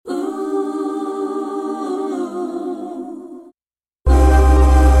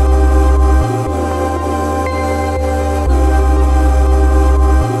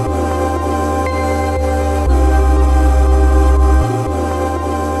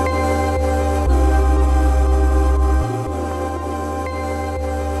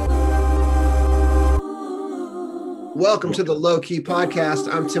Welcome to the Low Key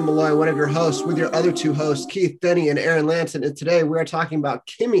Podcast. I'm Tim Malloy, one of your hosts, with your other two hosts, Keith Denny and Aaron Lanson. And today we are talking about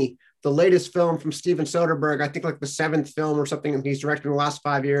Kimi, the latest film from Steven Soderbergh. I think like the seventh film or something he's directed in the last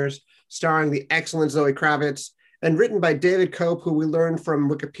 5 years, starring the excellent Zoe Kravitz, and written by David Koepp, who we learned from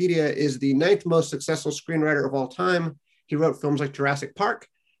Wikipedia is the ninth most successful screenwriter of all time. He wrote films like Jurassic Park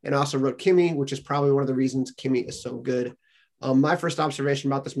and also wrote Kimi, which is probably one of the reasons Kimi is so good. My first observation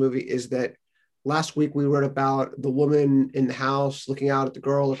about this movie is that last week we wrote about the woman in the house looking out at the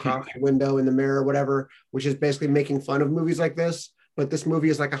girl across the window in the mirror, whatever, which is basically making fun of movies like this. But this movie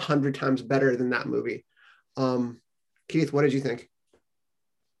is like 100 times better than that movie. Keith, what did you think?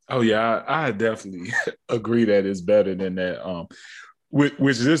 Oh yeah, I definitely agree that it's better than that. Which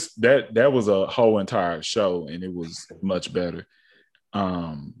that was a whole entire show, and it was much better.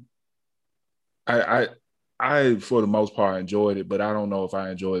 I for the most part enjoyed it, but I don't know if I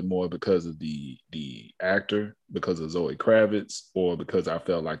enjoyed it more because of the actor, because of Zoe Kravitz, or because I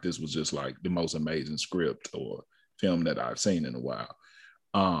felt like this was just like the most amazing script or film that I've seen in a while.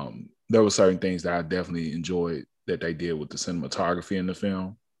 There were certain things that I definitely enjoyed that they did with the cinematography in the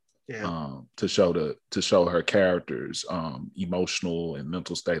film. Yeah. To show her character's emotional and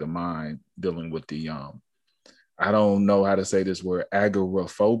mental state of mind dealing with the I don't know how to say this word,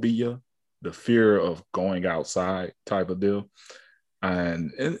 agoraphobia, the fear of going outside type of deal.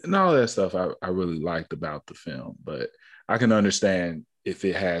 And all that stuff I really liked about the film. But I can understand if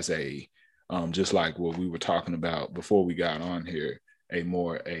it has a, just like what we were talking about before we got on here,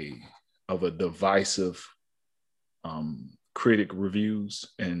 of a divisive critic reviews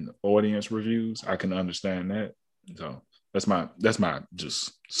and audience reviews. I can understand that. So that's my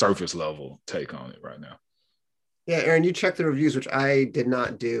just surface level take on it right now. Yeah, Aaron, you checked the reviews, which I did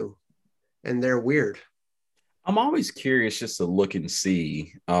not do. And they're weird. I'm always curious just to look and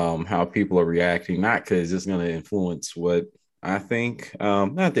see how people are reacting, not because it's going to influence what I think.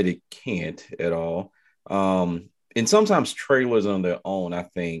 Not that it can't at all. And sometimes trailers on their own, I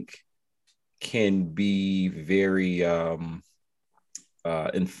think, can be very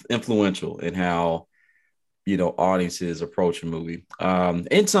influential in how, audiences approach a movie.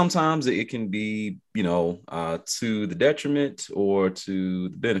 And sometimes it can be, to the detriment or to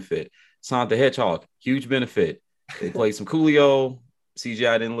the benefit. Sonic the Hedgehog, huge benefit. They played some Coolio.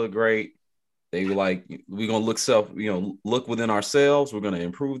 CGI didn't look great. They were like, we're going to look within ourselves. We're going to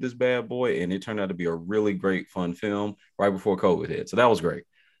improve this bad boy. And it turned out to be a really great, fun film right before COVID hit. So that was great.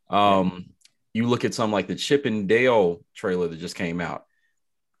 You look at something like the Chip and Dale trailer that just came out.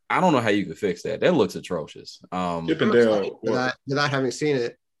 I don't know how you could fix that. That looks atrocious. Chip and Dale. Without having seen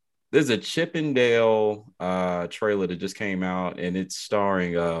it. There's a Chip and Dale trailer that just came out, and it's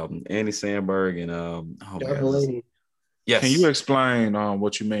starring Andy Samberg and Yes. Can you explain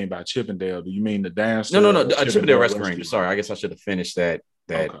what you mean by Chip and Dale? Do you mean the dance? No. Chip and Dale Rescue Rangers. Sorry, I guess I should have finished that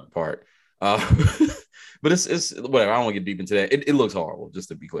part. But it's whatever. I don't want to get deep into that. It looks horrible, just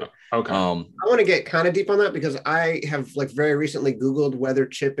to be clear. Okay. I want to get kind of deep on that because I have very recently Googled whether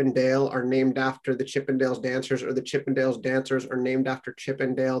Chip and Dale are named after the Chip and Dale's dancers or the Chip and Dale's dancers are named after Chip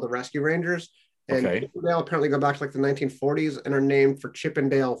and Dale, the Rescue Rangers. And Chip and Dale apparently go back to the 1940s and are named for Chip and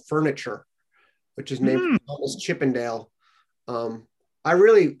Dale Furniture, which is named for Thomas Chippendale.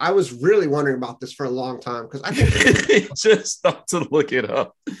 I was really wondering about this for a long time because I think just thought to look it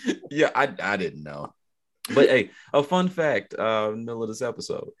up. Yeah, I didn't know. But hey, a fun fact in the middle of this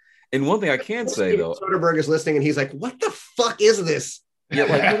episode. And one thing I can say though, Soderbergh is listening and he's like, "What the fuck is this?" Yeah,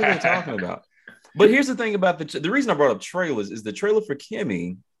 what are they talking about? But here's the thing about the reason I brought up trailers is the trailer for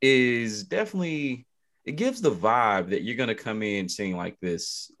Kimi is definitely, it gives the vibe that you're gonna come in seeing like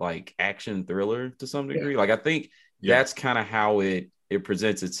this action thriller to some degree. I think that's kind of how it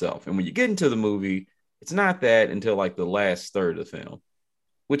presents itself. And when you get into the movie, it's not that until the last third of the film,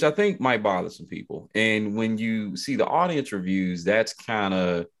 which I think might bother some people. And when you see the audience reviews, that's kind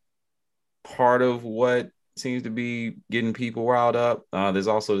of part of what seems to be getting people riled up. There's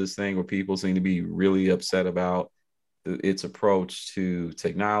also this thing where people seem to be really upset about its approach to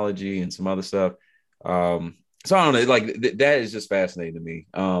technology and some other stuff. So I don't know, that is just fascinating to me.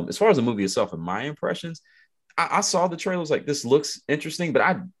 As far as the movie itself and my impressions, I saw the trailers this looks interesting,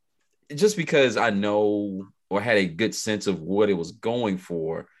 but just because I know or had a good sense of what it was going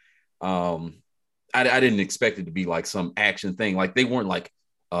for, I didn't expect it to be some action thing. They weren't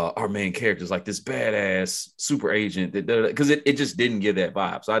our main characters this badass super agent because it just didn't give that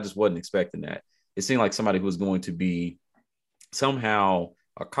vibe. So I just wasn't expecting that. It seemed like somebody who was going to be somehow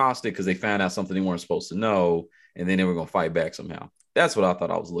accosted because they found out something they weren't supposed to know, and then they were going to fight back somehow. That's what I thought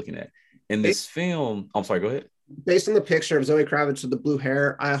I was looking at. In this film, I'm sorry, go ahead. based on the picture of Zoe Kravitz with the blue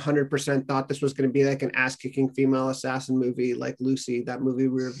hair, I 100% thought this was going to be like an ass-kicking female assassin movie, like Lucy, that movie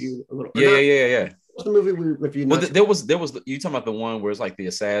we reviewed a little. Yeah. What's the movie we reviewed? Well, there was you talking about the one where it's like the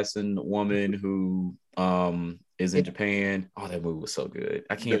assassin woman who is in Japan. Oh, that movie was so good.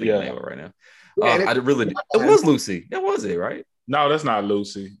 I can't think of the name of it right now. It was Lucy. That was it, right? No, that's not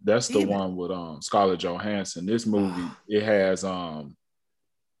Lucy. That's the one with Scarlett Johansson. This movie, it has the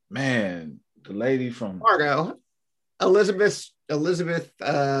lady from Fargo, Elizabeth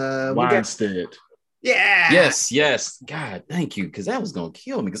Winstead. Yeah. Yes. God, thank you. Because that was gonna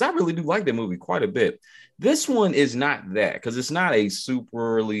kill me. Because I really do like that movie quite a bit. This one is not that, because it's not a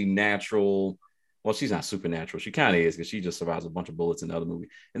superly natural. Well, she's not supernatural. She kind of is, because she just survives a bunch of bullets in the other movie.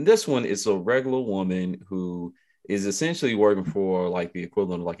 And this one is a regular woman who is essentially working for like the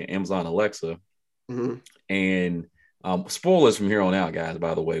equivalent of like an Amazon Alexa. Mm-hmm. And spoilers from here on out, guys,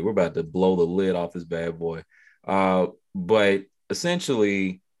 by the way. We're about to blow the lid off this bad boy. But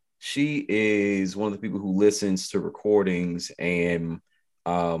essentially, she is one of the people who listens to recordings and,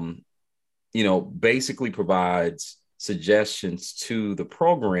 basically provides suggestions to the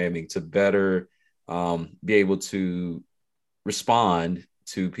programming to better be able to respond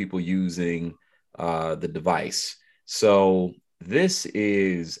to people using the device. So this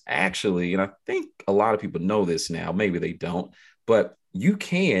is actually, and I think a lot of people know this now, maybe they don't, but you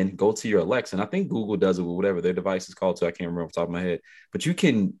can go to your Alexa, and I think Google does it with whatever their device is called, so I can't remember off the top of my head, but you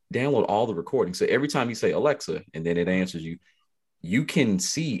can download all the recordings. So every time you say Alexa, and then it answers you, you can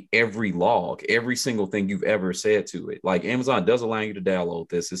see every log, every single thing you've ever said to it. Like Amazon does allow you to download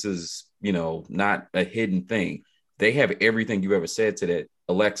this. This is, not a hidden thing. They have everything you ever said to that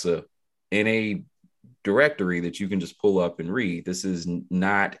Alexa in a directory that you can just pull up and read. This is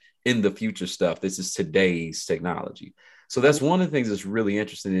not in the future stuff. This is today's technology. So that's one of the things that's really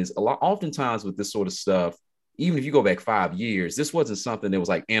interesting is oftentimes with this sort of stuff, even if you go back 5 years, this wasn't something that was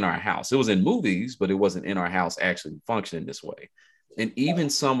like in our house. It was in movies, but it wasn't in our house actually functioning this way. And even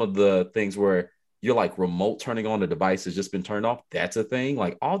some of the things where you're like remote turning on the device has just been turned off, that's a thing.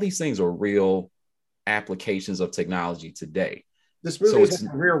 Like all these things are real applications of technology today. This movie is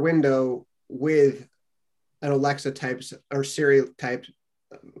like a rear window with an Alexa type or Siri type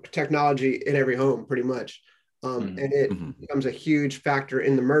technology in every home, pretty much. And it becomes a huge factor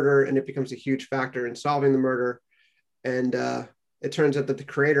in the murder, and it becomes a huge factor in solving the murder. And it turns out that the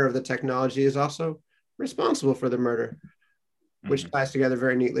creator of the technology is also responsible for the murder, which ties together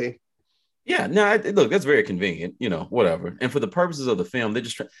very neatly. Yeah, no, look, that's very convenient, whatever. And for the purposes of the film, they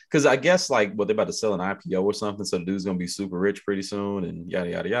just because I guess like what they're about to sell an IPO or something, so the dude's gonna be super rich pretty soon, and yada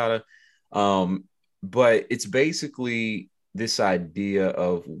yada yada. But it's basically this idea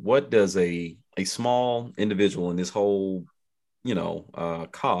of what does a small individual in this whole,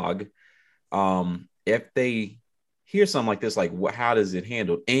 cog, if they hear something like this, like how does it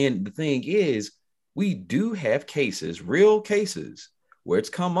handle? And the thing is, we do have cases, real cases, where it's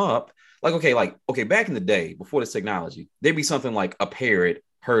come up. Like, okay, back in the day, before this technology, there'd be something like a parrot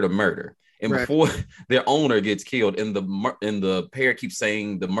heard a murder. And before their owner gets killed, and the parrot keeps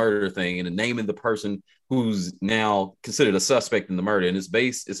saying the murder thing and naming the person who's now considered a suspect in the murder. And it's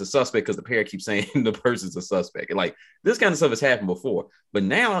a suspect because the parrot keeps saying the person's a suspect. And like this kind of stuff has happened before. But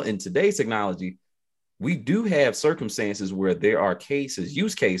now in today's technology, we do have circumstances where there are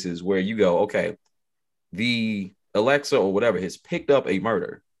use cases where you go, okay, the Alexa or whatever has picked up a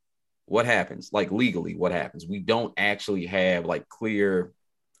murder. What happens? Like legally, what happens? We don't actually have like clear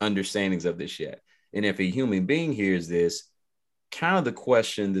understandings of this yet. And if a human being hears this, kind of the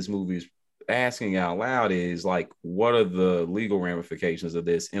question this movie is asking out loud is like, what are the legal ramifications of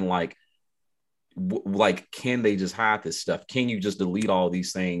this? And like can they just hide this stuff? Can you just delete all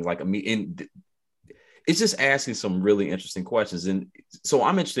these things? And it's just asking some really interesting questions. And so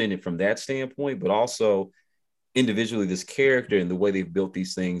I'm interested in it from that standpoint, but also individually, this character and the way they've built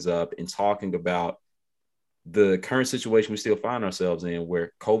these things up and talking about the current situation we still find ourselves in,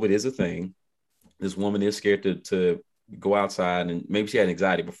 where COVID is a thing. This woman is scared to go outside, and maybe she had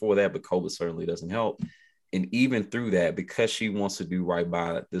anxiety before that, but COVID certainly doesn't help. And even through that, because she wants to do right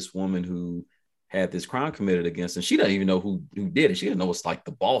by this woman who had this crime committed against, and she doesn't even know who did it. She doesn't know it's like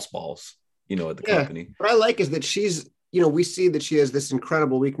the boss, at the company. What I like is that she's, we see that she has this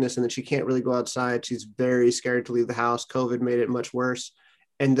incredible weakness and that she can't really go outside. She's very scared to leave the house. COVID made it much worse.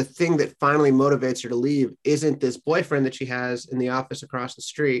 And the thing that finally motivates her to leave isn't this boyfriend that she has in the office across the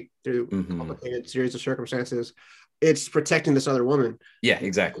street through a complicated series of circumstances. It's protecting this other woman. Yeah,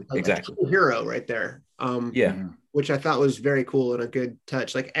 exactly. Exactly. A hero right there. Which I thought was very cool and a good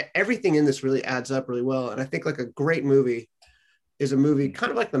touch. Like everything in this really adds up really well. And I think like a great movie is a movie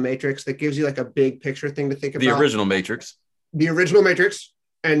kind of like The Matrix that gives you like a big picture thing to think about. The original Matrix. The original Matrix,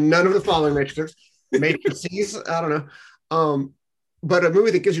 and none of the following Matrices. I don't know. But a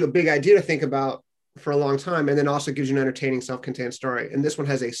movie that gives you a big idea to think about for a long time, and then also gives you an entertaining self-contained story. And this one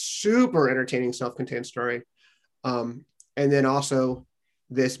has a super entertaining self-contained story. And then also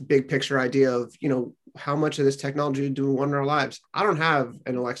this big picture idea of, how much of this technology do we want in our lives? I don't have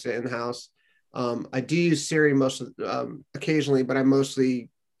an Alexa in the house. I do use Siri occasionally, but I mostly,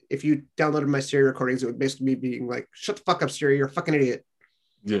 if you downloaded my Siri recordings, it would basically be being like, shut the fuck up, Siri, you're a fucking idiot.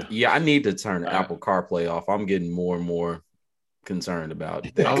 Yeah, I need to turn Apple CarPlay off. I'm getting more and more concerned about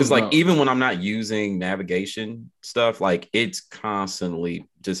that. Because even when I'm not using navigation stuff, like it's constantly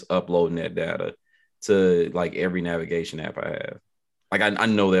just uploading that data to like every navigation app I have. Like I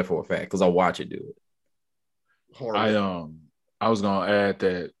know that for a fact because I watch it do it. Horrible. I was gonna add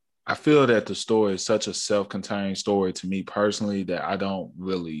that I feel that the story is such a self-contained story to me personally that I don't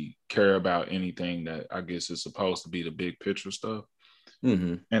really care about anything that I guess is supposed to be the big picture stuff.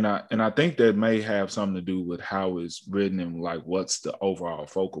 Mm-hmm. And I think that may have something to do with how it's written and like what's the overall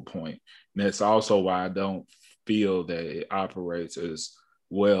focal point. And that's also why I don't feel that it operates as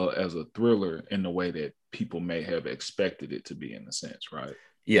well as a thriller in the way that people may have expected it to be in a sense, right?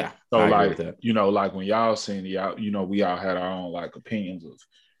 Yeah. So I agree like, with that. like when y'all seen it, we all had our own like opinions of,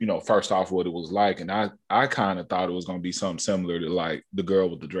 first off what it was like. And I kind of thought it was going to be something similar to like The Girl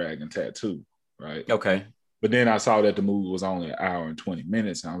with the Dragon Tattoo, right? Okay. But then I saw that the movie was only an hour and 20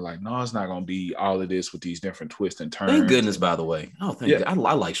 minutes. And I'm like, no, it's not going to be all of this with these different twists and turns. Thank goodness, by the way. Oh, thank you. I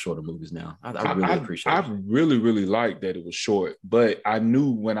like shorter movies now. I really appreciate it. I really, really liked that it was short, but I knew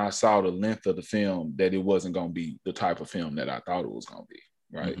when I saw the length of the film that it wasn't going to be the type of film that I thought it was going to be.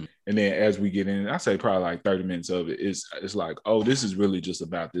 Right. Mm-hmm. And then as we get in, I say probably like 30 minutes of it, it's like, oh, this is really just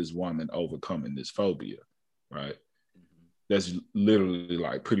about this woman overcoming this phobia. Right. Mm-hmm. That's literally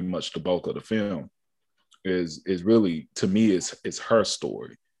like pretty much the bulk of the film. Is really, to me, it's her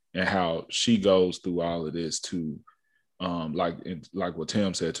story and how she goes through all of this to like what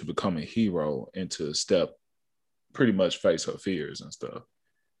Tim said, to become a hero and to pretty much face her fears and stuff.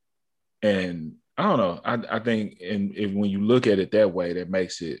 And I don't know, I think if when you look at it that way, that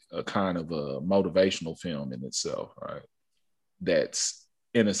makes it a kind of a motivational film in itself, right? That's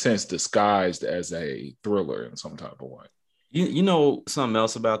in a sense disguised as a thriller in some type of way. You know something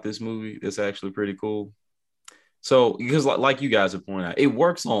else about this movie that's actually pretty cool? So, because like you guys have pointed out, it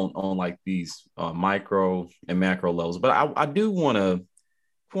works on like these micro and macro levels. But I do want to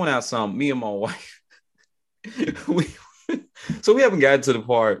point out some. Me and my wife, we haven't gotten to the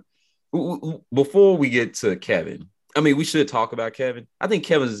part before we get to Kevin. I mean, we should talk about Kevin. I think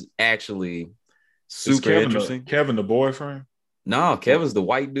Kevin's actually super interesting. Kevin, the boyfriend? No, Kevin's the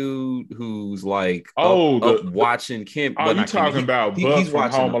white dude who's like up watching Kim. Oh, you talking about Buck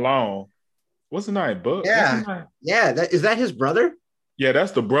from Home Alone? What's the name? Buck? Yeah. Yeah. Is that his brother? Yeah,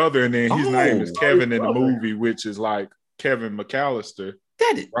 that's the brother. And then his name is Kevin in the movie, which is like Kevin McAllister.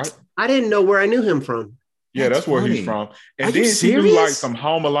 Right? I didn't know where I knew him from. Yeah, that's where he's from. And then he do like some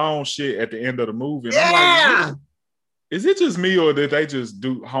Home Alone shit at the end of the movie. And I'm like, is it just me or did they just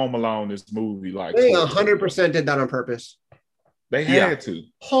do Home Alone this movie? Like they 100% did that on purpose. They had to.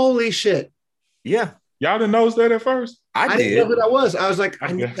 Holy shit. Yeah. Y'all didn't notice that at first? I didn't know who that was. I was like,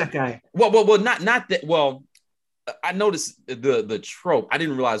 I knew that guy. Well, not that. Well, I noticed the trope. I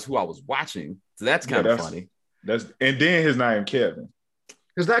didn't realize who I was watching. So that's kind of funny. And then his name Kevin.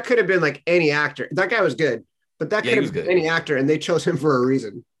 Because that could have been like any actor. That guy was good, but that could have been any actor, and they chose him for a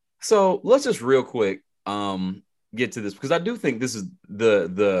reason. So let's just real quick get to this, because I do think this is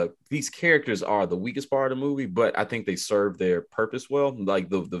these characters are the weakest part of the movie, but I think they serve their purpose well. Like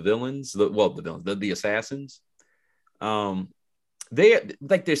the villains, the assassins.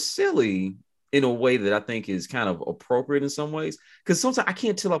 They're silly in a way that I think is kind of appropriate in some ways. Because sometimes I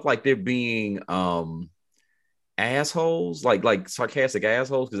can't tell if like they're being assholes, like sarcastic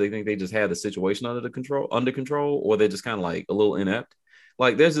assholes, because they think they just have the situation under control, or they're just kind of like a little inept.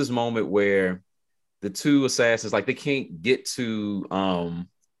 Like there's this moment where the two assassins, like they can't get to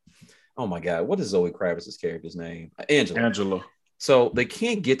oh my god, what is Zoe Kravitz's character's name? Angela. So they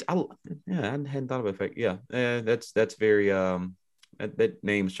can't get I hadn't thought of it. Yeah, that's very that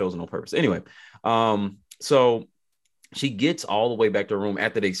name's chosen on purpose. Anyway, so she gets all the way back to her room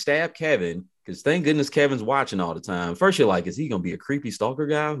after they stab Kevin, because thank goodness Kevin's watching all the time. First you're like, is he gonna be a creepy stalker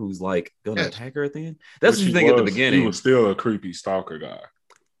guy who's like gonna attack her at the end? That's what you think at the beginning. He was still a creepy stalker guy.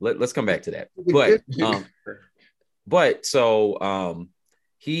 Let's come back to that. But so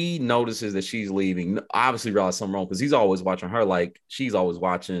he notices that she's leaving. Obviously realizes something wrong, because he's always watching her like she's always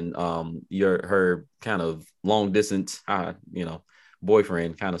watching her kind of long distance,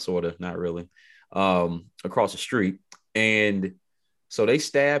 boyfriend, kind of, sort of, not really, across the street. And so they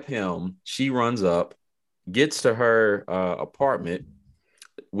stab him. She runs up, gets to her apartment,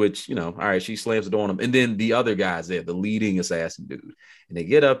 which, all right, she slams the door on him. And then the other guy's there, the leading assassin dude. And they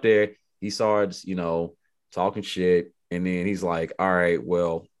get up there. He starts, talking shit. And then he's like, all right,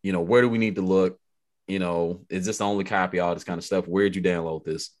 well, where do we need to look? Is this the only copy, all this kind of stuff? Where'd you download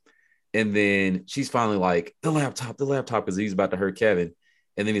this? And then she's finally like, the laptop, because he's about to hurt Kevin.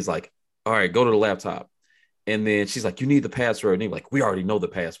 And then he's like, all right, go to the laptop. And then she's like, you need the password. And he's like, we already know the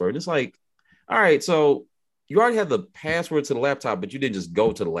password. And it's like, all right, so you already have the password to the laptop, but you didn't just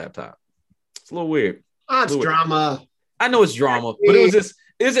go to the laptop. It's a little weird. Oh, it's drama. I know it's drama, but it was just,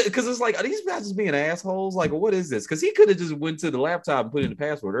 because it's like, are these guys just being assholes? Like, what is this? Because he could have just went to the laptop and put in the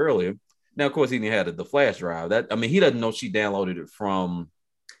password earlier. Now, of course, he didn't have the flash drive. He doesn't know she downloaded it from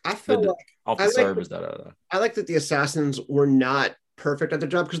off the servers. I like that the assassins were not perfect at their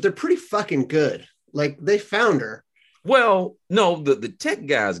job because they're pretty fucking good. Like, they found her. Well, no, the tech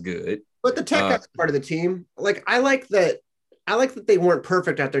guy's good. But the tech guy's part of the team. Like, I like that they weren't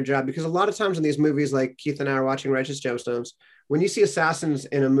perfect at their job, because a lot of times in these movies, like Keith and I are watching Righteous Gemstones, when you see assassins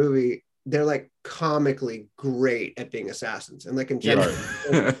in a movie, they're like comically great at being assassins. And like in general,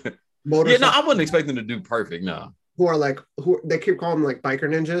 I wasn't expecting them to do perfect. No. Who they keep calling them like biker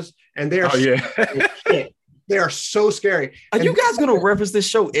ninjas, and they're shit. They are so scary. Are you guys gonna reference this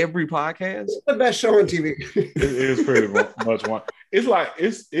show every podcast? It's the best show on TV. It is pretty much one. It's like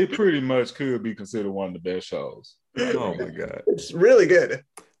it pretty much could be considered one of the best shows. Oh my god, it's really good.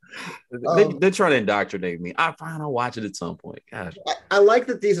 They're trying to indoctrinate me. I plan on watching it at some point. Gosh, I like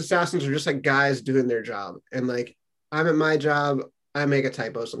that these assassins are just like guys doing their job, and like I'm at my job, I make a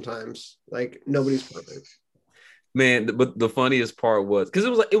typo sometimes. Like, nobody's perfect. Man, but the funniest part was because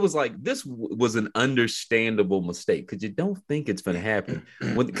it was like this was an understandable mistake, because you don't think it's gonna happen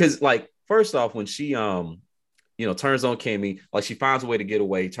because like, first off, when she turns on Kimmy, like she finds a way to get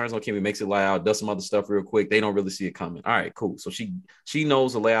away, turns on Kimmy, makes it loud, does some other stuff real quick. They don't really see it coming. All right, cool. So she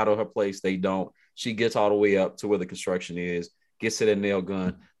knows the layout of her place. They don't. She gets all the way up to where the construction is, gets to that nail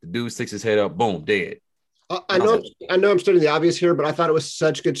gun. The dude sticks his head up, boom, dead. I know I'm stating the obvious here, but I thought it was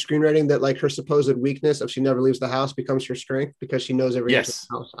such good screenwriting that like her supposed weakness, if she never leaves the house, becomes her strength because she knows everything. Yes,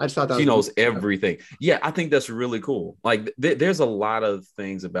 in the house. I just thought that she knows everything. Yeah, I think that's really cool. Like there's a lot of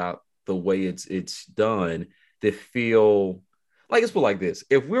things about the way it's done that feel like, let's put it like this: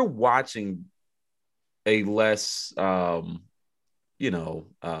 if we're watching a less a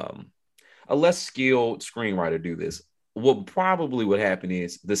less skilled screenwriter do this, what probably would happen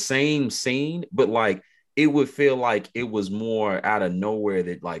is the same scene, but like it would feel like it was more out of nowhere,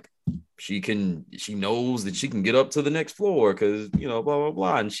 that like she knows that she can get up to the next floor because blah blah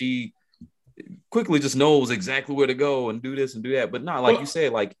blah, and she quickly just knows exactly where to go and do this and do that. But not like you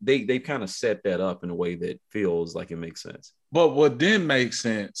said, like they kind of set that up in a way that feels like it makes sense. But what didn't make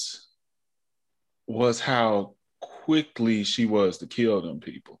sense was how quickly she was to kill them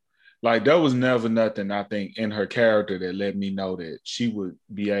people. Like, there was never nothing, I think, in her character that let me know that she would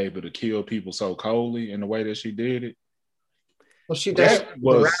be able to kill people so coldly in the way that she did it. Well, she does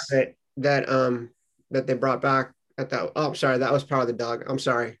the rabbit that they brought back at that. Oh, I'm sorry, that was probably the dog. I'm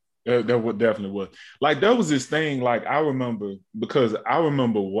sorry. That definitely was. Like, there was this thing, like, I remember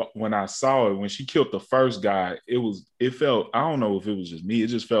when I saw it, when she killed the first guy, it felt, I don't know if it was just me, it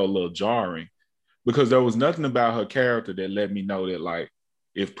just felt a little jarring, because there was nothing about her character that let me know that, like,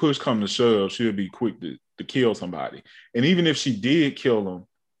 if push come to shove, she'll be quick to kill somebody. And even if she did kill him,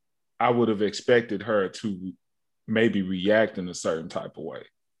 I would have expected her to maybe react in a certain type of way.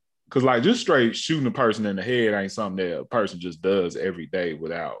 Because like, just straight shooting a person in the head ain't something that a person just does every day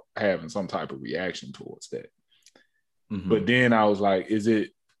without having some type of reaction towards that. Mm-hmm. But then I was like, is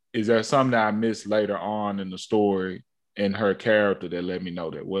there something that I missed later on in the story in her character that let me know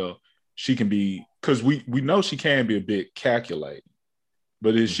that, well, she can be, because we know she can be a bit calculating.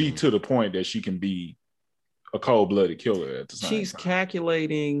 But is she to the point that she can be a cold-blooded killer at the same time? She's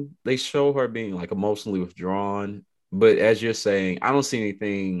calculating. They show her being like emotionally withdrawn. But as you're saying, I don't see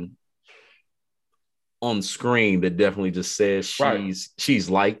anything on screen that definitely just says she's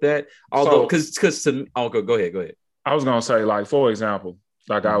like that. Although, because go ahead. I was gonna say, like, for example,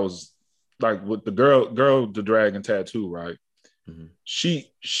 like I was like with the girl with the dragon tattoo, right? Mm-hmm.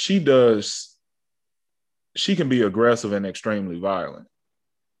 She can be aggressive and extremely violent.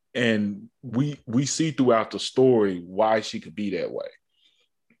 And we see throughout the story why she could be that way.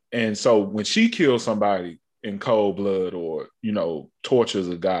 And so when she kills somebody in cold blood or, tortures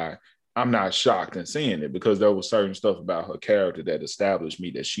a guy, I'm not shocked in seeing it because there was certain stuff about her character that established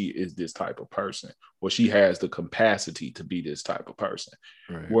me that she is this type of person, or she has the capacity to be this type of person.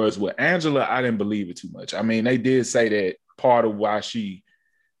 Right. Whereas with Angela, I didn't believe it too much. I mean, they did say that part of why she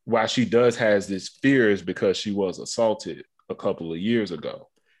does has this fear is because she was assaulted a couple of years ago.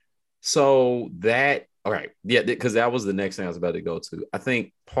 So that, all right. Yeah, because that was the next thing I was about to go to. I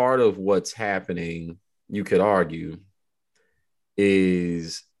think part of what's happening, you could argue,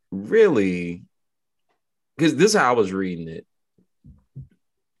 is really because this is how I was reading it.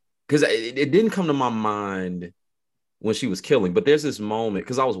 Because it didn't come to my mind when she was killing, but there's this moment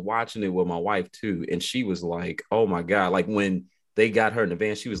because I was watching it with my wife too, and she was like, "Oh my god!" Like when they got her in the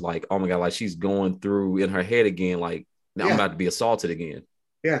van, she was like, "Oh my god!" Like she's going through in her head again, like now I'm about to be assaulted again.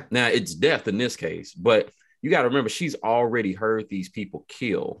 Yeah. Now it's death in this case, but you got to remember she's already heard these people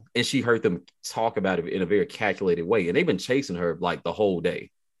kill, and she heard them talk about it in a very calculated way, and they've been chasing her like the whole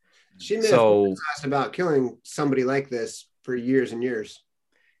day. She may have fantasized about killing somebody like this for years and years.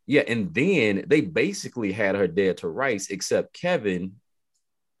 Yeah, and then they basically had her dead to rights, except Kevin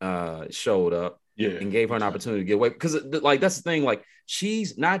showed up and gave her an opportunity to get away. Because like that's the thing, like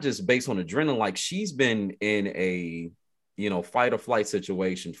she's not just based on adrenaline, like she's been in a fight or flight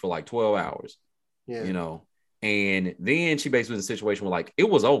situation for like 12 hours. Yeah. And then she basically was in a situation where like it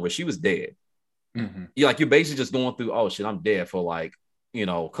was over. She was dead. Mm-hmm. You're basically just going through, oh shit, I'm dead for like,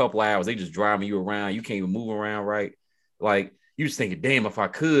 a couple hours. They just driving you around. You can't even move around right. Like you just thinking, damn, if I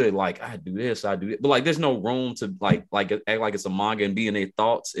could, like I'd do this, I'd do it. But like there's no room to like act like it's a manga and be in their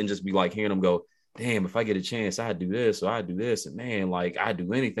thoughts and just be like hearing them go, damn, if I get a chance, I'd do this or I'd do this. And man, like I'd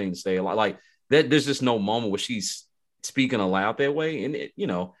do anything to stay alive. Like that, there's just no moment where she's speaking aloud that way. And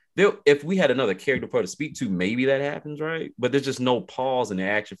if we had another character for her to speak to, maybe that happens, right? But there's just no pause in the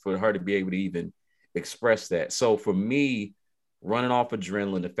action for her to be able to even express that. So for me, running off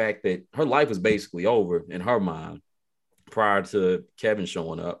adrenaline, the fact that her life was basically over in her mind prior to Kevin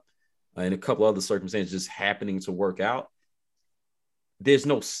showing up and a couple other circumstances just happening to work out. There's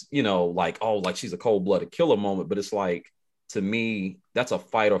no, like, oh, like she's a cold-blooded killer moment, but it's like, to me, that's a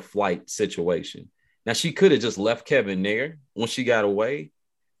fight or flight situation. Now, she could have just left Kevin there when she got away,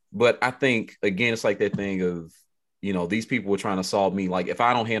 but I think, again, it's like that thing of, these people were trying to solve me. Like, if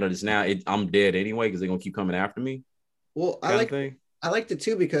I don't handle this now, I'm dead anyway because they're going to keep coming after me. Well, I liked it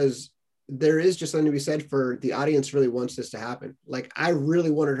too because there is just something to be said for the audience really wants this to happen. Like, I really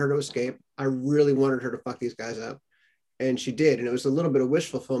wanted her to escape. I really wanted her to fuck these guys up. And she did. And it was a little bit of wish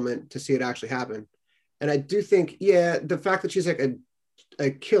fulfillment to see it actually happen. And I do think, the fact that she's like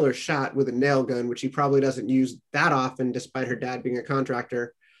a killer shot with a nail gun, which he probably doesn't use that often, despite her dad being a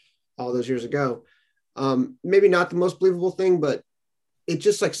contractor all those years ago. Maybe not the most believable thing, but it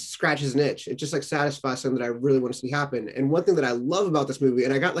just like scratches an itch. It just like satisfies something that I really want to see happen. And one thing that I love about this movie,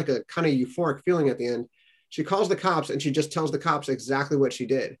 and I got like a kind of euphoric feeling at the end, she calls the cops and she just tells the cops exactly what she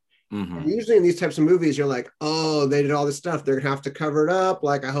did. Mm-hmm. Usually in these types of movies, you're like, oh, they did all this stuff. They're going to have to cover it up.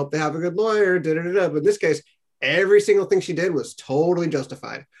 Like, I hope they have a good lawyer. But in this case, every single thing she did was totally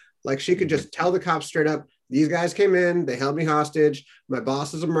justified. Like she could just tell the cops straight up, these guys came in, they held me hostage. My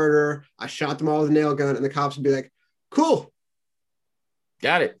boss is a murderer. I shot them all with a nail gun. And the cops would be like, cool.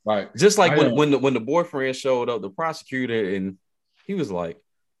 Got it. Right. Just like when the boyfriend showed up, the prosecutor, and he was like,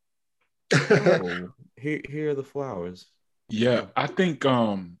 oh, here are the flowers. Yeah, I think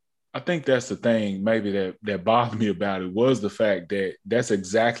that's the thing maybe that bothered me about it was the fact that that's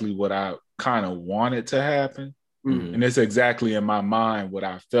exactly what I kind of wanted to happen. Mm-hmm. And it's exactly in my mind what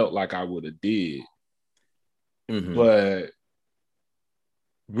I felt like I would have did. Mm-hmm. But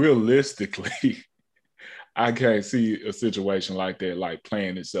realistically, I can't see a situation like that, like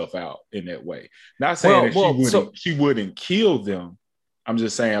playing itself out in that way. Not saying she wouldn't kill them. I'm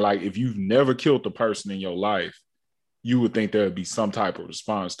just saying, like, if you've never killed the person in your life, you would think there would be some type of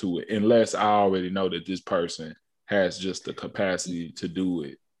response to it, unless I already know that this person has just the capacity to do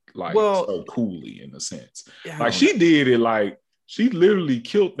it, like, so coolly in a sense. Yeah, like, she did it, like, she literally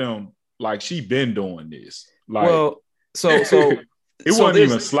killed them like she been doing this. Like, it wasn't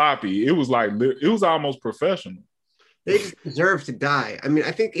even sloppy. It was like, it was almost professional. They just deserve to die. I mean,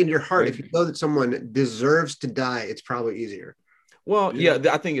 I think in your heart, if you know that someone deserves to die, it's probably easier. Well, yeah,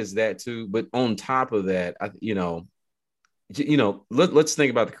 I think it's that too. But on top of that, let's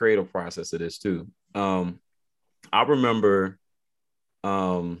think about the creative process of this too. I remember,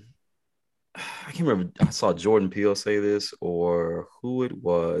 I can't remember. I saw Jordan Peele say this or who it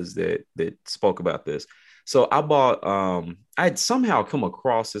was that spoke about this. So I bought, I had somehow come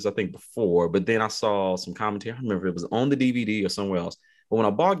across this, I think before, but then I saw some commentary. I don't remember if it was on the DVD or somewhere else. But when I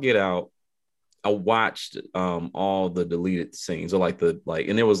bought Get Out, I watched all the deleted scenes, or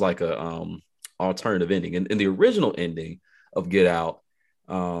and there was like a alternative ending. In the original ending of Get Out,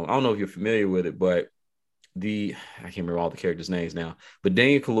 I don't know if you're familiar with it, but I can't remember all the characters' names now, but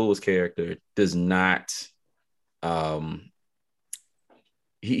Daniel Kaluuya's character does not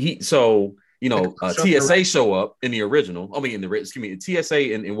so TSA show up in the original. I mean,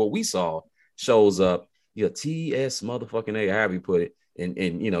 TSA and what we saw shows up. TS motherfucking A, however you put it, and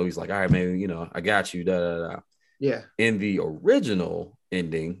he's like, all right, man, I got you. Da da da. Yeah. In the original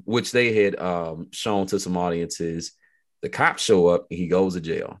ending, which they had shown to some audiences, the cops show up and he goes to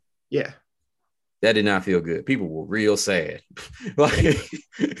jail. Yeah. That did not feel good. People were real sad.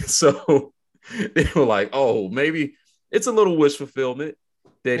 So they were like, oh, maybe it's a little wish fulfillment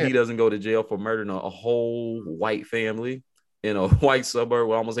that he doesn't go to jail for murdering a whole white family in a white suburb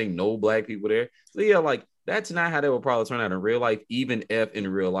where almost ain't no black people there. So yeah, like that's not how they would probably turn out in real life, even if in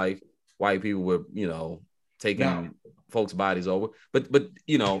real life white people were, taking folks' bodies over. But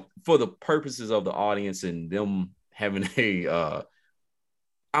for the purposes of the audience and them having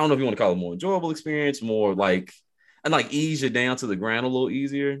I don't know if you want to call it more enjoyable experience, more ease you down to the ground a little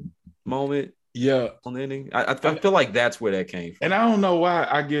easier moment. Yeah. On the ending. I feel like that's where that came from. And I don't know why,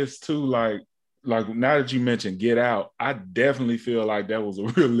 I guess too, like now that you mentioned Get Out, I definitely feel like that was a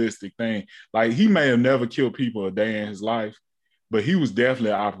realistic thing. Like he may have never killed people a day in his life, but he was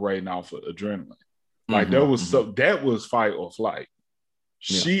definitely operating off of adrenaline. Like that was fight or flight.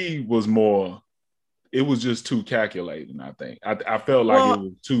 Yeah. She was more, it was just too calculating, I think. I felt like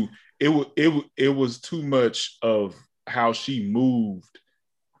it was too much of how she moved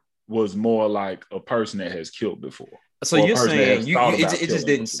was more like a person that has killed before. So you're saying it just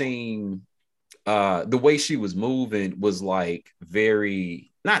didn't seem the way she was moving was like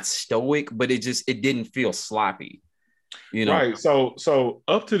very not stoic, but it didn't feel sloppy. Right. So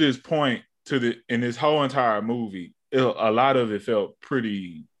up to this point in this whole entire movie, a lot of it felt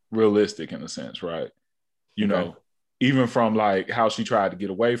pretty realistic in a sense, right? Even from like how she tried to get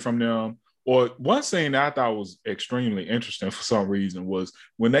away from them. Or one scene that I thought was extremely interesting for some reason was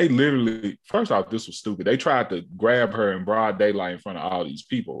when they literally, first off, this was stupid. They tried to grab her in broad daylight in front of all these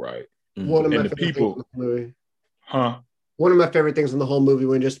people, right? One of my favorite things in the movie. One of my favorite things in the whole movie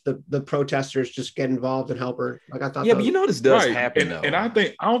when just the protesters just get involved and help her. Like I thought. Yeah, but this does happen though. And I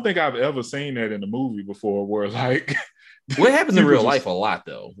don't think I've ever seen that in a movie before where like what happens in real life a lot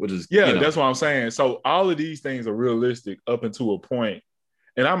though, which is that's what I'm saying. So all of these things are realistic up until a point.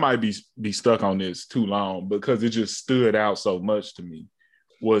 And I might be stuck on this too long because it just stood out so much to me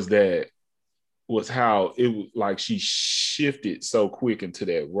was how it was like she shifted so quick into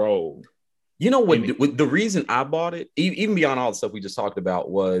that role. The reason I bought it, even beyond all the stuff we just talked about,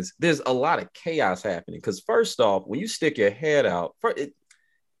 was there's a lot of chaos happening. Because first off, when you stick your head out,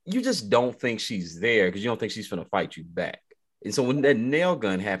 you just don't think she's there because you don't think she's going to fight you back. And so when that nail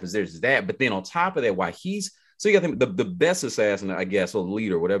gun happens, there's that. But then on top of that, so you got to think the best assassin, I guess, or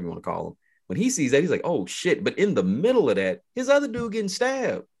leader, whatever you want to call him. When he sees that, he's like, "Oh shit!" But in the middle of that, his other dude getting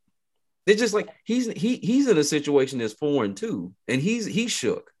stabbed. They're just like he's in a situation that's foreign too, and he's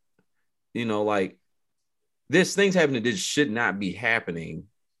shook. Like there's things happening that should not be happening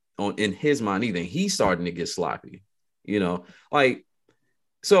in his mind either. And he's starting to get sloppy.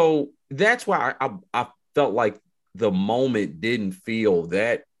 So that's why I felt like the moment didn't feel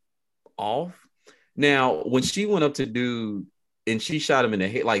that off. Now, when she went up to dude and she shot him in the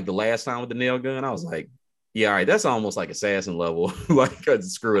head, like the last time with the nail gun, I was like, yeah, all right, that's almost like assassin level. Like,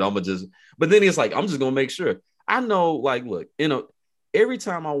 screw it, but then it's like, I'm just going to make sure. I know, like, look, every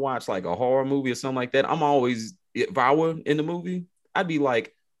time I watch like a horror movie or something like that, I'm always, if I were in the movie, I'd be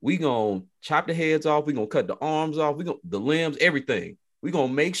like, we going to chop the heads off. We going to cut the arms off. The limbs, everything. We going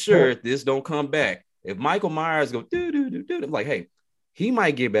to make sure this don't come back. If Michael Myers go, I'm like, hey, he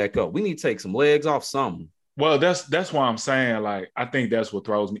might get back up. We need to take some legs off something. Well, that's why I'm saying, like, I think that's what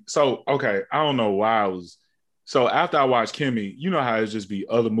throws me. So, okay, I don't know why I was. So after I watched Kimmy, you know how it just be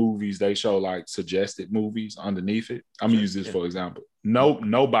other movies, they show like suggested movies underneath it. I'm gonna use this for example.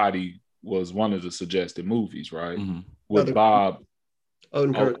 Nobody was one of the suggested movies, right? Mm-hmm. With Bob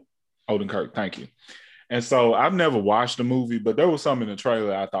Odenkirk, thank you. And so I've never watched the movie, but there was something in the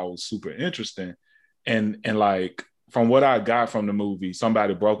trailer I thought was super interesting. And like, from what I got from the movie,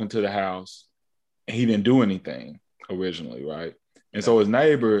 somebody broke into the house and he didn't do anything originally, right? And so his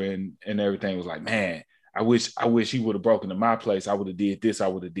neighbor and everything was like, man, I wish he would have broken into my place. I would have did this, I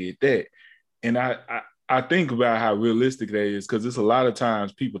would have did that. And I think about how realistic that is, because it's a lot of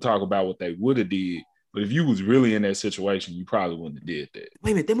times people talk about what they would have did, but if you was really in that situation, you probably wouldn't have did that.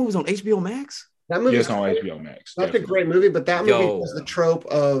 Wait a minute, that movie was on HBO Max? That movie Yes, on HBO Max. That's Definitely. a great movie, but that movie Yo. does the trope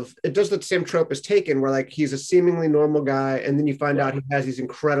of it does the same trope as Taken, where like he's a seemingly normal guy, and then you find out he has these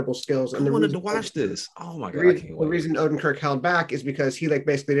incredible skills. I And wanted to watch this. Oh my god, I can't the wait. reason Odenkirk held back is because he like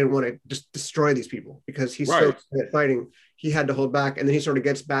basically didn't want to just destroy these people because he's so Right. good at fighting. He had to hold back, and then he sort of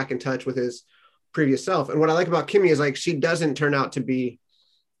gets back in touch with his previous self. And what I like about Kimmy is like she doesn't turn out to be,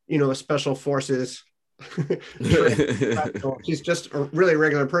 a special forces. She's just a really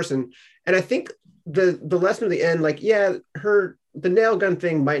regular person, and I think the lesson of the end, like, yeah, the nail gun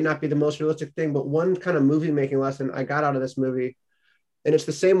thing might not be the most realistic thing, but one kind of movie making lesson I got out of this movie, and it's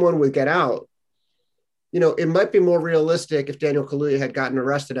the same one with Get Out. It might be more realistic if Daniel Kaluuya had gotten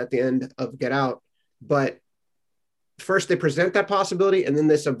arrested at the end of Get Out, but first they present that possibility and then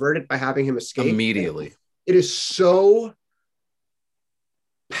they subvert it by having him escape immediately. It is so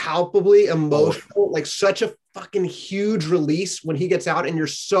palpably emotional, like such a fucking huge release when he gets out, and you're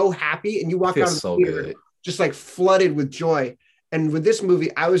so happy, and you walk out of the so theater good. just like flooded with joy. And with this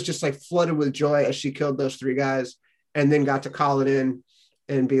movie, I was just like flooded with joy as she killed those 3 guys, and then got to call it in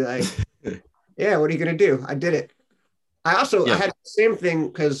and be like, "Yeah, what are you gonna do? I did it." I had the same thing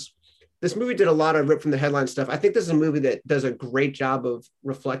because this movie did a lot of rip from the headline stuff. I think this is a movie that does a great job of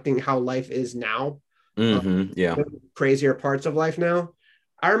reflecting how life is now. Crazier parts of life now.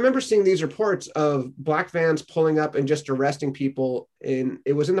 I remember seeing these reports of black vans pulling up and just arresting people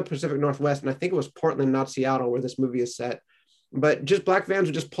it was in the Pacific Northwest, and I think it was Portland, not Seattle, where this movie is set. But just black vans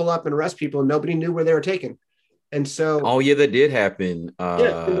would just pull up and arrest people, and nobody knew where they were taken. And so, that did happen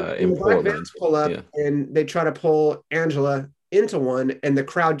in Portland. Black vans pull up and they try to pull Angela into one, and the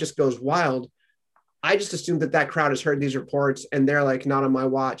crowd just goes wild. I just assumed that crowd has heard these reports, and they're like, not on my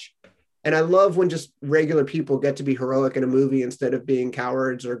watch. And I love when just regular people get to be heroic in a movie instead of being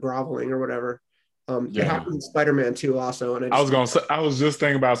cowards or groveling or whatever. It happened in Spider-Man 2 also. And I was just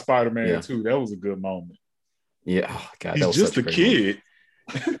thinking about Spider-Man 2. That was a good moment. Yeah. Oh, God, he's just a kid.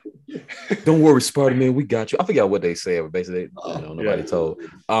 Don't worry, Spider-Man, we got you. I forgot what they said, but basically, nobody told.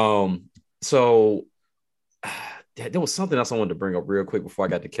 So there was something else I wanted to bring up real quick before I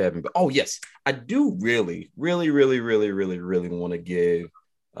got to Kevin. But yes, I do really, really, really, really, really, really want to give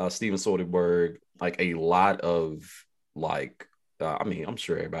Steven Soderbergh like a lot of I'm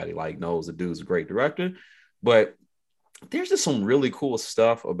sure everybody knows the dude's a great director, but there's just some really cool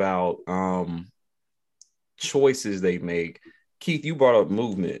stuff about choices they make. Keith, you brought up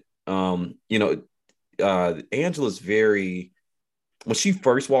movement. Angela's very, when she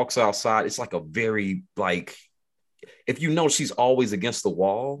first walks outside, it's like a very if she's always against the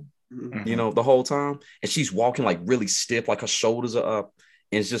wall, the whole time, and she's walking like really stiff, like her shoulders are up.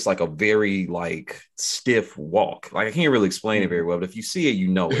 And it's just like a very stiff walk. I can't really explain it very well, but if you see it, you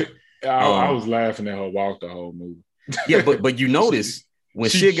know it. I was laughing at her walk the whole movie. Yeah, but you notice when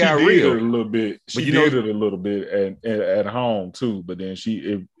shit got real, a little bit. She did it a little bit at home too, but then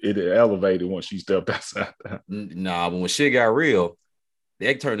it elevated once she stepped outside. Nah, but when shit got real,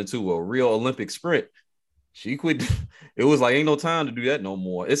 that turned into a real Olympic sprint. She quit. It was like ain't no time to do that no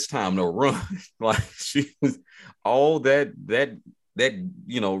more. It's time to run. She was all that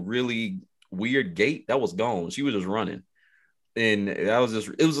really weird gait that was gone. She was just running, and it was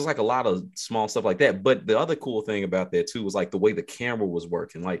just like a lot of small stuff like that. But the other cool thing about that too was the way the camera was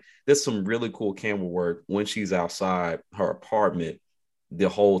working. There's some really cool camera work when she's outside her apartment the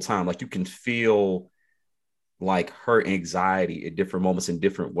whole time. You can feel her anxiety at different moments in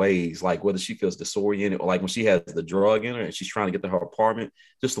different ways, whether she feels disoriented or when she has the drug in her and she's trying to get to her apartment,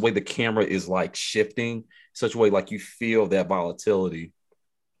 just the way the camera is shifting such a way you feel that volatility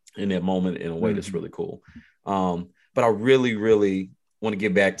in that moment in a way that's really cool. But I really, really want to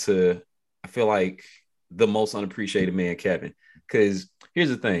get back to, I feel like the most unappreciated man, Kevin, because here's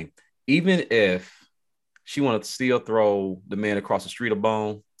the thing, even if she wanted to still throw the man across the street a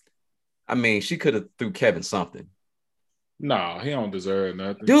bone, she could have threw Kevin something. No, he don't deserve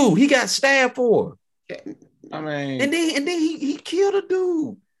nothing. Dude, he got stabbed for. And then he killed a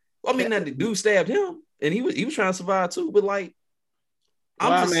dude. The dude stabbed him, and he was trying to survive too. But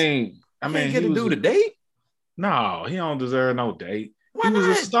can't get a dude a date. No, he don't deserve no date. Why he was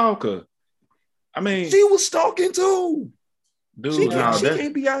not? A stalker. She was stalking too. Dude, she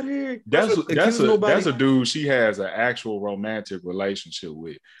can't be out here. That's a dude she has an actual romantic relationship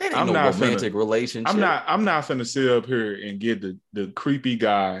with. That ain't romantic relationship. I'm not finna sit up here and get the creepy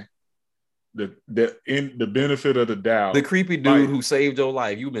guy the benefit of the doubt. The creepy dude who saved your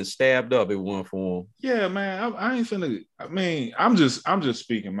life. You've been stabbed up at one for him. Yeah, man. I ain't finna. I'm just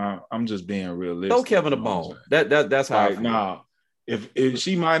speaking. I'm just being realistic. Throw Kevin a bone. That's how. Nah. If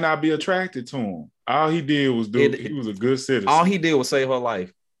she might not be attracted to him, all he did was he was a good citizen. All he did was save her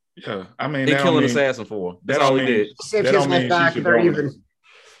life. Yeah, I mean, and that kill don't an mean assassin for. That's that all don't he mean did. Saved that his don't life mean she back. should They're go. even.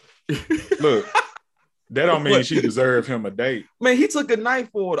 Look, that don't mean What? she deserved him a date, Man, he took a knife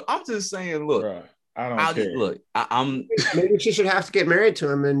for it. I'm just saying, look, bro. I don't care. look, I'm Maybe she should have to get married to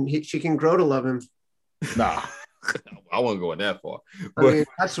him, and she can grow to love him. Nah, I wasn't going that far. I But mean,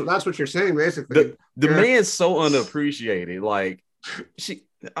 that's what you're saying, basically. the Yeah. man's so unappreciated. Like she,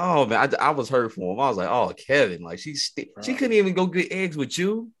 oh man, I was hurt for him. I was like, oh Kevin, like she couldn't even go get eggs with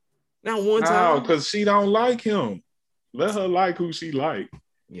you, not one no, time. because she don't like him. Let her like who she like.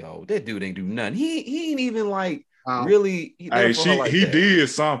 Yo, that dude ain't do nothing. He ain't even like Wow. really. Hey, he did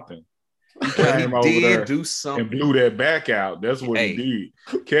something. He But came he over there did do something. and blew that back out. That's what he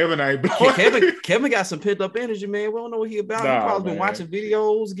did. Kevin ain't blowing. Kevin got some pent up energy, man. We don't know what he about. Nah, He probably been man. watching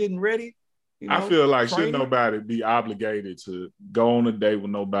videos, getting ready. You know, I feel like training. should nobody be obligated to go on a date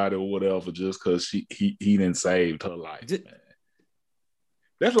with nobody or whatever just because he didn't saved her life, man.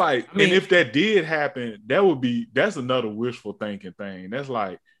 That's like, I mean, and if that did happen, that's another wishful thinking thing. That's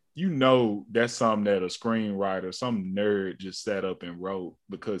like, that's something that a screenwriter, some nerd just sat up and wrote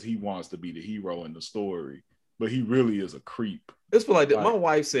because he wants to be the hero in the story, but he really is a creep. It's for like that. My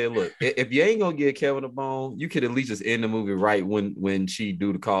wife said, "Look, if you ain't gonna give Kevin a bone, you could at least just end the movie right when she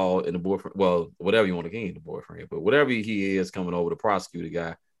do the call and the boyfriend, well, whatever you want to gain the boyfriend, but whatever he is coming over, the prosecutor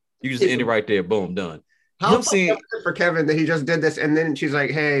guy, you just end it right there, boom, done." How for Kevin that he just did this, and then she's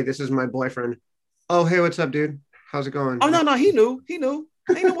like, "Hey, this is my boyfriend." Oh, hey, what's up, dude? How's it going? Oh no, he knew.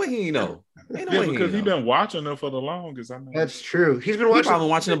 Ain't no way he ain't know. Because he's been watching her for the longest. I know that's true. He's probably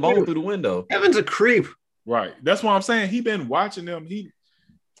watching the bone through the window. Kevin's a creep. Right. That's what I'm saying. He been watching them.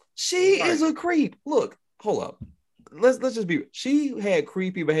 She is a creep. Look, hold up. Let's just be. She had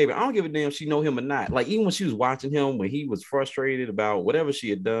creepy behavior. I don't give a damn if she know him or not. Like even when she was watching him when he was frustrated about whatever she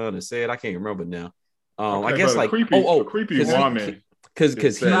had done and said, I can't remember now. I guess like creepy woman.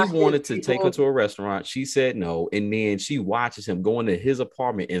 Because he wanted to take her to a restaurant. She said no. And then she watches him go into his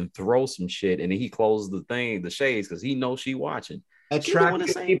apartment and throw some shit. And then he closes the shades because he knows she watching.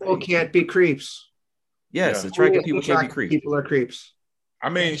 Attractive people can't be creeps. Yes, attractive people can't be creeps. People are creeps. I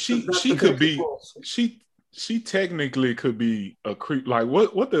mean, she could be, she technically could be a creep. Like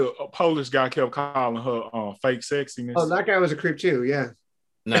what the Polish guy kept calling her fake sexiness. Oh, that guy was a creep too. Yeah.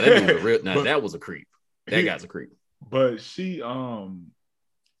 No, that was a real. No, that was a creep. That guy's a creep. But she, I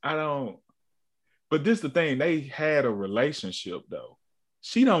don't. But this the thing. They had a relationship though.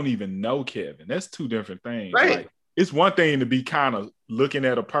 She don't even know Kevin. That's two different things. Right. Like, it's one thing to be kind of looking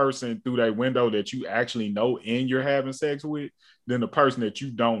at a person through that window that you actually know and you're having sex with, than the person that you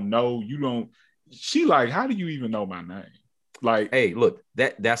don't know. She like, how do you even know my name? Like, hey, look,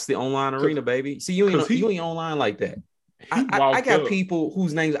 that's the online arena, baby. See, you ain't online like that. I got people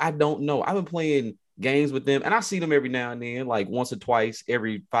whose names I don't know. I've been playing games with them, and I see them every now and then, like once or twice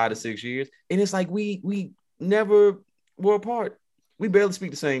every 5 to 6 years. And it's like we never were apart. We barely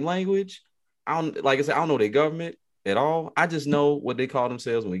speak the same language. Like I said, I don't know their government at all. I just know what they call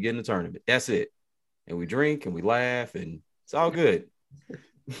themselves when we get in the tournament. That's it. And we drink and we laugh, and it's all good.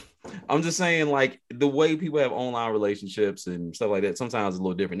 I'm just saying, like the way people have online relationships and stuff like that, sometimes it's a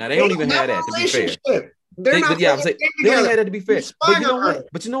little different. Now they don't even have that, to be fair. They don't have that, to be fair.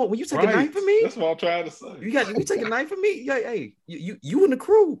 But you know what? When you take a knife from me, that's what I'm trying to say. You take a knife from me. Yeah, hey, you in the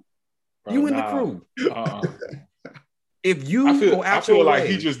crew. You in the crew. If you I feel like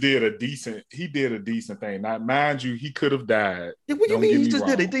he just did a decent thing. Now, mind you, he could have died. Yeah, what do you mean he just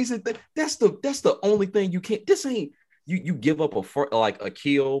did a decent thing? That's the only thing you can't. This ain't you give up a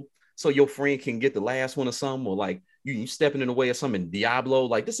kill so your friend can get the last one or something, or like you stepping in the way of something in Diablo.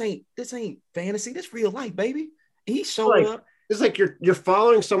 Like this ain't fantasy. This real life, baby. He showed up. It's like you're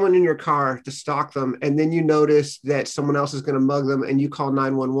following someone in your car to stalk them, and then you notice that someone else is going to mug them, and you call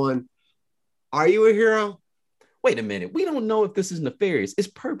 911. Are you a hero? Wait a minute. We don't know if this is nefarious. It's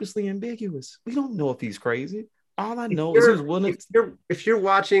purposely ambiguous. We don't know if he's crazy. All I know is he's willing. If you're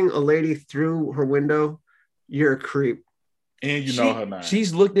watching a lady through her window, you're a creep. And you know her name.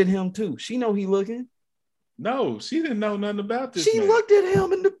 She's looked at him too. She know he looking. No, she didn't know nothing about this. She looked at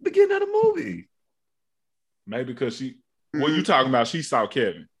him in the beginning of the movie. Maybe because what you talking about? She saw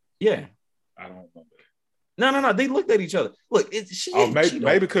Kevin. Yeah. I don't know. No. They looked at each other. Look,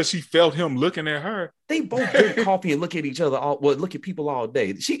 maybe because she felt him looking at her. They both drink coffee and look at each other. Look at people all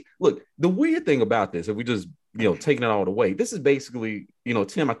day. The weird thing about this, if we just taking it all the way, this is basically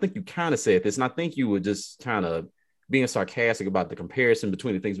Tim. I think you kind of said this, and I think you were just kind of being sarcastic about the comparison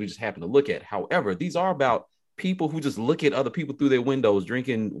between the things we just happen to look at. However, these are about people who just look at other people through their windows,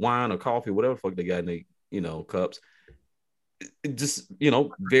 drinking wine or coffee, whatever the fuck they got in their cups. Just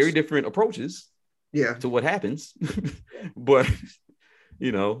very different approaches. Yeah, to what happens, but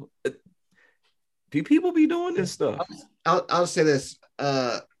You know, people be doing this stuff. I'll say this.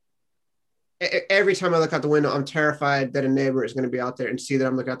 Every time I look out the window, I'm terrified that a neighbor is going to be out there and see that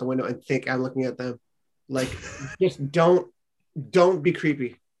I'm looking out the window and think I'm looking at them. Like, just don't be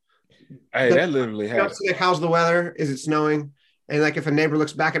creepy. Hey, that literally happens. Like, how's the weather? Is it snowing? And like, if a neighbor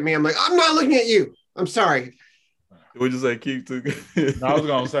looks back at me, I'm like, I'm not looking at you. I'm sorry. We just say keep to. No, I was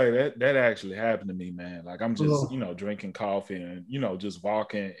gonna say that actually happened to me, man. Like I'm just, drinking coffee and just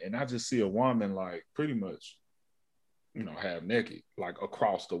walking, and I just see a woman like pretty much, half naked, like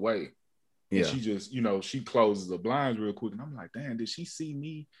across the way. And she just, she closes the blinds real quick. And I'm like, damn, did she see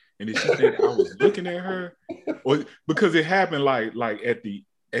me? And did she think I was looking at her? Or because it happened like at the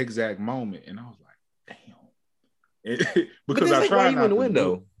exact moment. And I was like, damn. Because I tried why you in the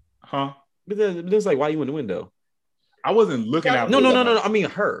window. Huh? But it's like, why you in the window? I wasn't looking out. No. I mean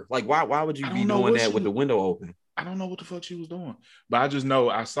her. Like, why would you be doing that with the window open? I don't know what the fuck she was doing, but I just know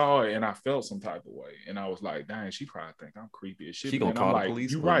I saw it and I felt some type of way, and I was like, "Dang, she probably think I'm creepy as shit." She gonna call the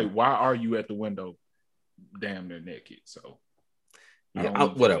police. You're right. Why are you at the window, damn near naked? So, yeah,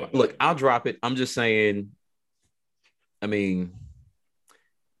 whatever. Look, I'll drop it. I'm just saying. I mean,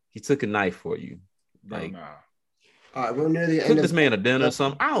 he took a knife for you. Like, all right, we're near the end. Took this man a dinner or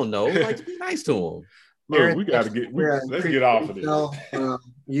something. I don't know. Like, be nice to him. Look, we got to let's get off of this.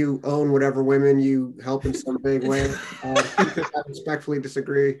 You own whatever women you help in some big way. I respectfully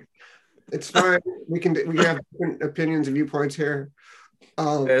disagree. It's fine. We can have different opinions and viewpoints here.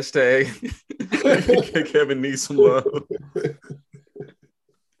 Hashtag Kevin needs some love.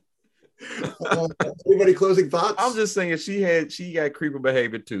 Anybody closing thoughts? I'm just saying she got creepy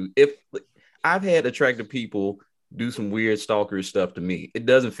behavior too. If I've had attractive people do some weird stalker stuff to me, it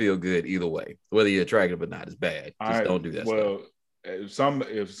doesn't feel good either way. Whether you're attractive or not, it's bad. Just don't do that stuff. If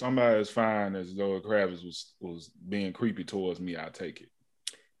somebody as fine as Zoe Kravitz was being creepy towards me, I'll take it.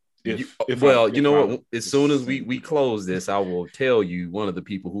 You know what? As soon as we close this, I will tell you one of the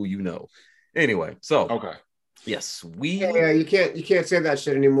people who you know. Anyway, so okay. Yes, Yeah, you can't say that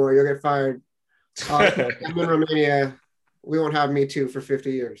shit anymore. You'll get fired. I'm in Romania. We won't have Me Too for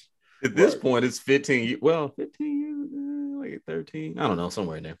 50 years. At this point, it's 15. Well, 15 years, like 13. I don't know,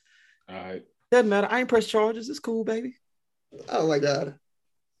 somewhere in there. All right. Doesn't matter. I ain't press charges. It's cool, baby. Oh my God.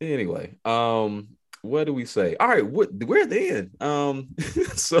 Anyway, what do we say? All right, we're then.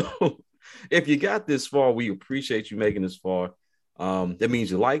 So if you got this far, we appreciate you making this far. That means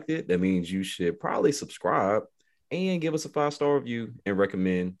you liked it. That means you should probably subscribe and give us a 5-star review and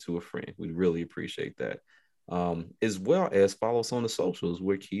recommend to a friend. We really appreciate that. As well as follow us on the socials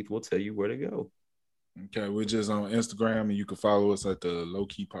where Keith will tell you where to go. Okay, we're just on Instagram and you can follow us at the Low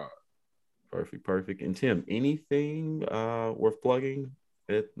Key Pod. Perfect. And Tim, anything worth plugging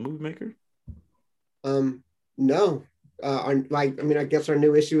at Movie Maker? No. I guess our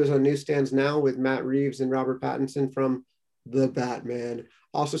new issue is on newsstands now with Matt Reeves and Robert Pattinson from The Batman,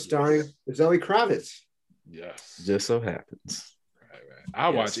 also starring Zoe Kravitz. Yes, just so happens. Right. I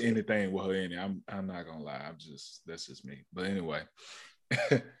watch anything with her in it. I'm not gonna lie. That's just me. But anyway.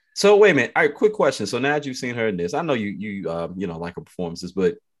 So wait a minute. All right, quick question. So now that you've seen her in this, I know you like her performances,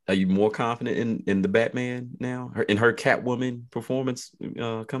 but are you more confident in the Batman now? Her Catwoman performance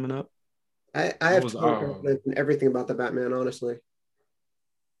coming up? I have total confidence in everything about the Batman, honestly.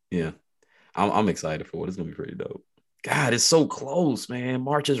 Yeah, I'm excited for it. It's gonna be pretty dope. God, it's so close, man.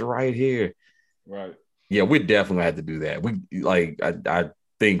 March is right here. Right. Yeah, we definitely have to do that. I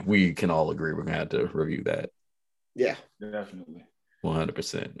think we can all agree we're gonna have to review that. Yeah, definitely.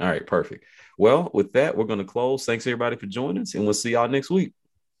 100%. All right, perfect. Well, with that, we're gonna close. Thanks everybody for joining us, and we'll see y'all next week.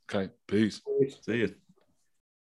 Okay, peace. See you.